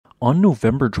On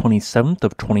November 27th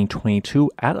of 2022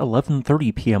 at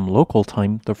 11:30 p.m. local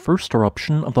time, the first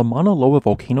eruption of the Mauna Loa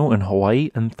Volcano in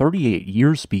Hawaii in 38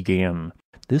 years began.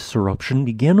 This eruption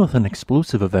began with an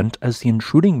explosive event as the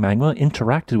intruding magma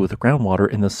interacted with groundwater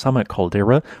in the summit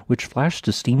caldera, which flashed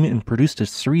to steam and produced a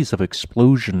series of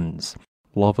explosions.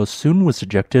 Lava soon was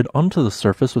ejected onto the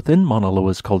surface within Mauna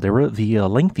Loa's caldera via a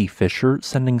lengthy fissure,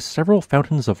 sending several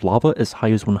fountains of lava as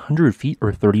high as 100 feet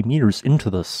or 30 meters into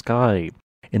the sky.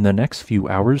 In the next few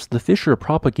hours, the fissure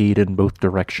propagated in both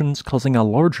directions, causing a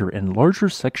larger and larger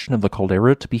section of the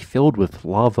caldera to be filled with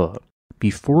lava.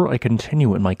 Before I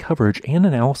continue in my coverage and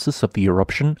analysis of the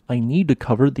eruption, I need to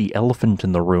cover the elephant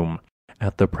in the room.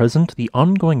 At the present, the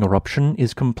ongoing eruption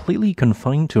is completely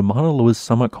confined to Mauna Loa's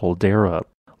summit caldera.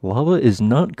 Lava is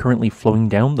not currently flowing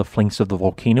down the flanks of the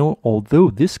volcano, although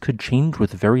this could change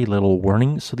with very little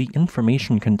warning, so the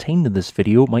information contained in this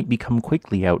video might become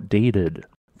quickly outdated.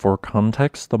 For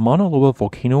context, the Mauna Loa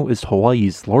Volcano is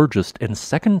Hawaii's largest and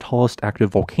second tallest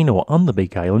active volcano on the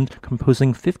Big Island,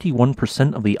 composing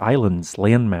 51% of the island's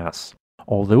landmass.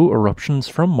 Although eruptions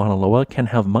from Mauna Loa can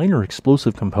have minor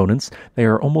explosive components, they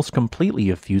are almost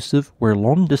completely effusive, where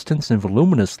long-distance and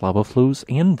voluminous lava flows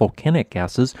and volcanic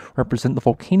gases represent the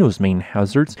volcano's main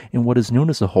hazards in what is known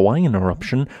as a Hawaiian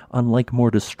eruption, unlike more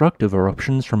destructive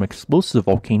eruptions from explosive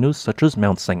volcanoes such as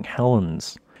Mount St.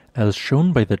 Helens. As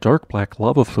shown by the dark black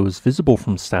lava flows visible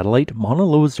from satellite, Mauna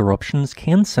Loa's eruptions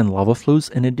can send lava flows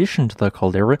in addition to the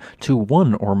caldera to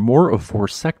one or more of four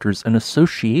sectors in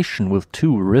association with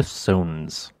two rift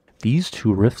zones. These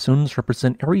two rift zones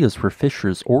represent areas where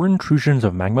fissures or intrusions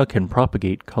of magma can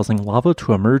propagate, causing lava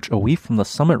to emerge away from the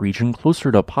summit region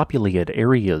closer to populated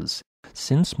areas.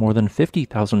 Since more than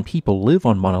 50,000 people live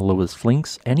on Mauna Loa's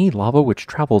flanks, any lava which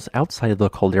travels outside of the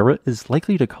caldera is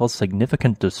likely to cause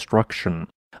significant destruction.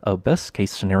 A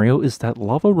best-case scenario is that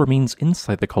lava remains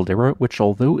inside the caldera, which,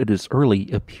 although it is early,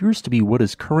 appears to be what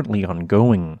is currently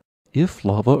ongoing. If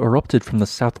lava erupted from the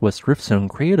southwest rift zone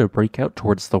created a breakout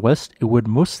towards the west, it would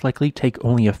most likely take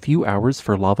only a few hours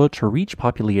for lava to reach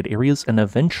populated areas and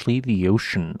eventually the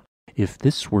ocean. If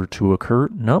this were to occur,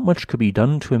 not much could be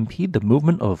done to impede the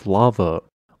movement of lava.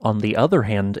 On the other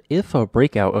hand, if a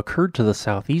breakout occurred to the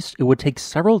southeast, it would take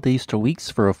several days to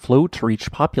weeks for a flow to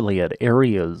reach populated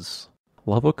areas.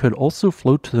 Lava could also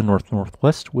flow to the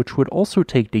north-northwest, which would also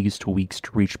take days to weeks to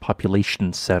reach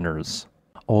population centers.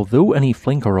 Although any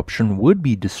flank eruption would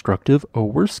be destructive, a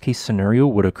worst-case scenario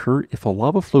would occur if a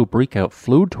lava flow breakout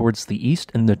flowed towards the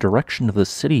east in the direction of the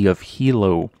city of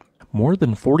Hilo. More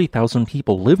than 40,000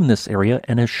 people live in this area,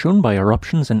 and as shown by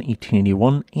eruptions in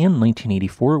 1881 and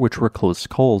 1984, which were close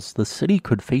calls, the city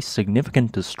could face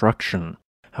significant destruction.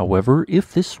 However,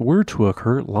 if this were to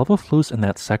occur, lava flows in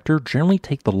that sector generally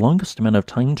take the longest amount of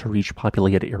time to reach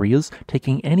populated areas,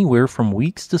 taking anywhere from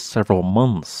weeks to several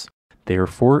months.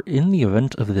 Therefore, in the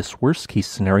event of this worst-case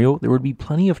scenario, there would be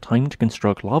plenty of time to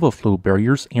construct lava flow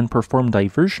barriers and perform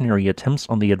diversionary attempts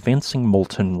on the advancing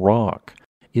molten rock.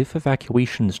 If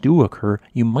evacuations do occur,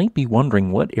 you might be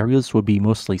wondering what areas would be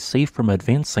mostly safe from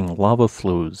advancing lava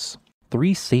flows.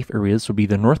 3 safe areas would be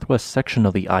the northwest section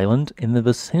of the island, in the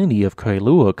vicinity of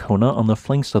Kailua Kona on the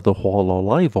flanks of the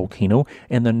Hualalai volcano,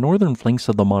 and the northern flanks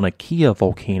of the Mauna Kea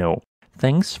volcano.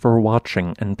 Thanks for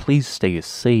watching, and please stay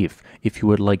safe. If you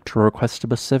would like to request a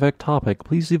specific topic,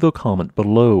 please leave a comment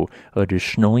below.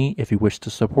 Additionally, if you wish to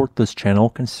support this channel,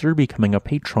 consider becoming a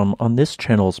patron on this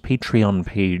channel's Patreon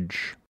page.